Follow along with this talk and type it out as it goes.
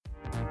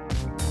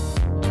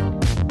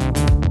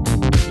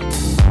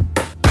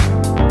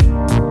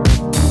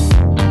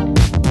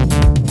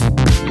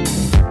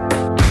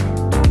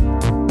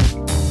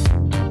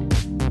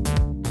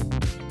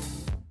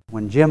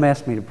when Jim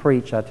asked me to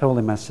preach, I told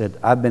him, I said,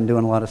 I've been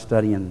doing a lot of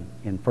study in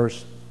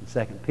 1st and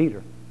 2nd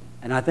Peter.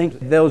 And I think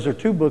those are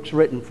two books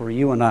written for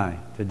you and I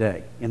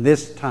today, in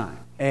this time.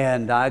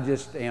 And I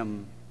just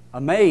am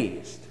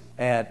amazed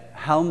at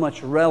how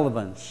much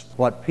relevance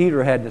what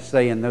Peter had to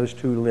say in those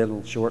two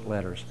little short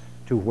letters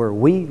to where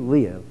we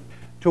live,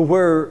 to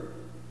where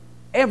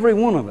every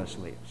one of us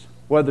lives,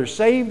 whether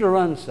saved or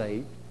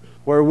unsaved,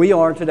 where we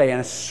are today,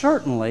 and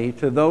certainly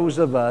to those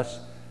of us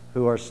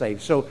who are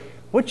saved. So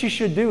what you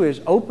should do is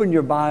open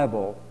your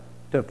Bible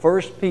to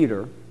 1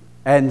 Peter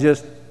and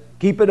just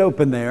keep it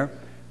open there.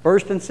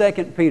 1st and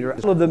 2nd Peter.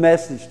 The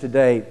message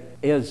today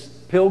is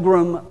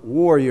Pilgrim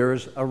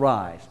Warriors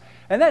Arise.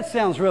 And that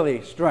sounds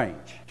really strange,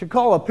 to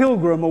call a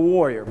pilgrim a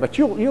warrior, but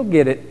you'll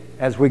get it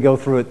as we go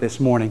through it this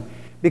morning.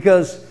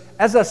 Because,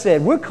 as I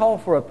said, we're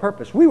called for a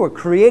purpose. We were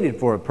created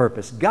for a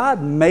purpose.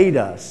 God made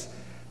us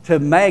to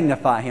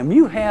magnify Him.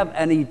 You have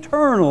an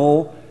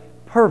eternal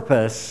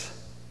purpose.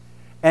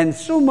 And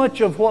so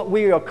much of what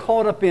we are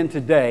caught up in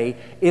today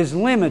is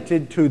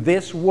limited to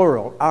this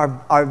world.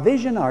 Our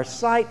vision, our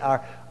sight,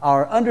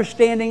 our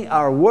understanding,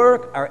 our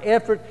work, our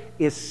effort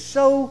is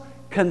so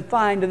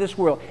confined to this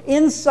world.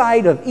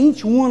 Inside of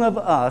each one of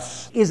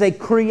us is a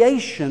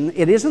creation.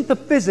 It isn't the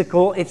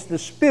physical, it's the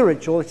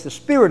spiritual, it's the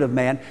spirit of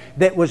man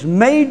that was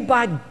made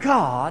by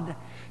God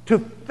to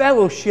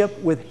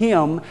fellowship with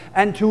Him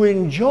and to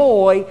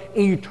enjoy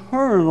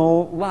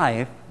eternal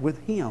life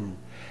with Him.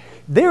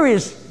 There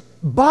is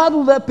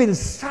bottled up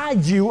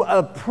inside you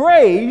a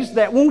praise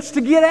that wants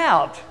to get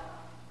out.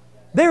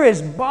 There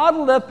is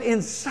bottled up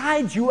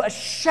inside you a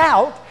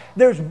shout.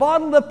 There's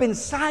bottled up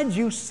inside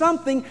you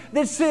something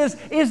that says,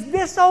 is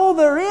this all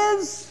there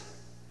is?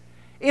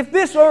 If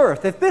this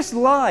earth, if this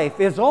life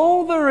is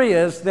all there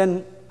is,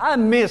 then I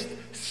missed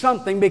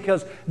something,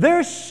 because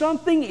there's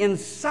something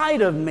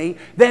inside of me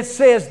that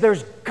says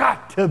there's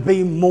got to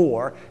be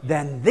more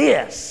than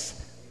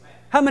this.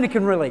 How many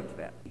can relate to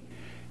that?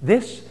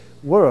 This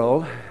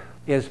world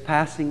is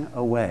passing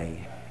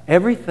away.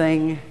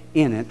 Everything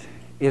in it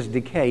is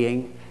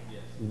decaying,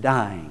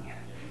 dying.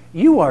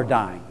 You are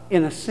dying,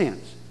 in a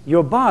sense.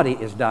 Your body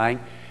is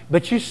dying.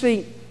 But you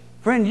see,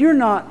 friend, you're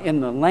not in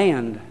the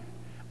land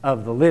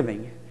of the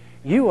living.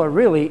 You are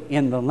really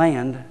in the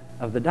land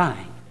of the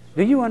dying.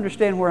 Do you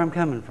understand where I'm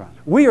coming from?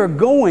 We are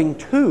going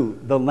to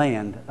the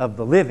land of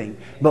the living,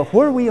 but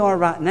where we are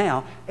right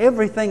now,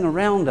 everything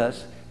around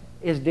us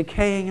is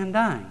decaying and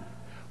dying.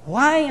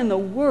 Why in the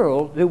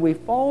world do we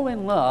fall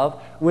in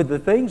love with the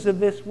things of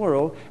this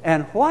world?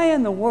 And why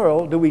in the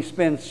world do we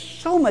spend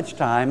so much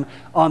time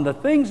on the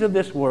things of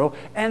this world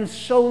and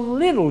so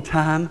little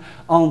time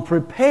on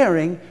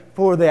preparing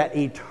for that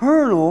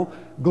eternal,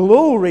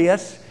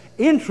 glorious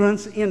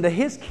entrance into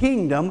His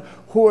kingdom,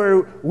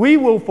 where we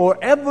will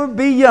forever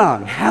be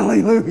young?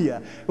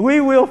 Hallelujah. We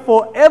will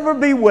forever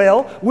be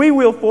well. We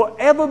will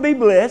forever be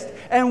blessed.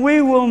 And we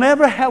will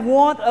never have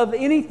want of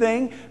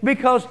anything,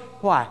 because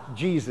why?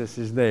 Jesus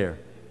is there.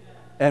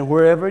 And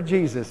wherever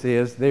Jesus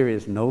is, there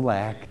is no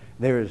lack.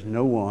 There is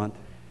no want.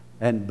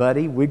 And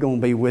buddy, we're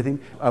going to be with Him.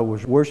 I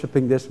was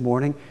worshiping this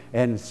morning,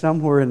 and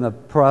somewhere in the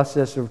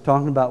process of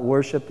talking about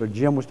worship, or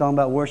Jim was talking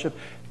about worship,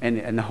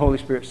 and the Holy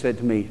Spirit said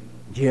to me,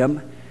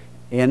 Jim,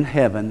 in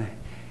heaven,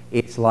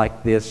 it's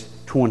like this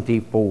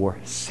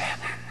 24/7.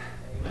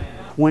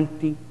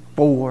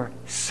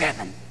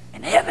 24/7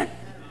 in heaven.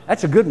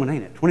 That's a good one,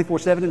 ain't it?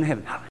 24/7 in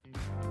heaven. Hallelujah.